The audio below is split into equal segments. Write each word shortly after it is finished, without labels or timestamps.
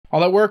All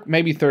that work?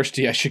 Maybe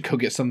thirsty. I should go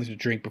get something to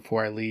drink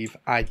before I leave.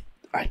 I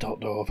don't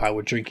know if I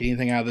would drink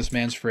anything out of this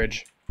man's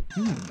fridge.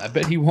 I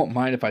bet he won't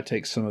mind if I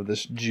take some of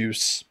this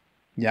juice.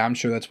 Yeah, I'm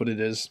sure that's what it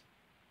is.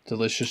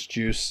 Delicious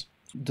juice.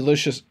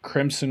 Delicious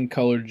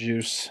crimson-colored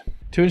juice.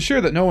 To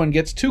ensure that no one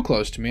gets too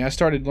close to me, I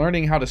started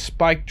learning how to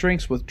spike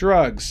drinks with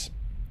drugs.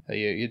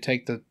 You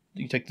take the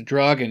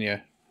drug and you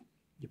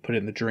put it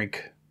in the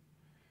drink.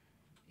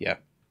 Yeah.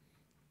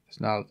 There's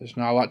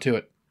not a lot to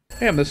it.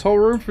 Damn, this whole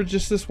room for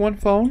just this one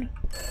phone?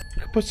 I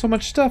could put so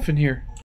much stuff in here.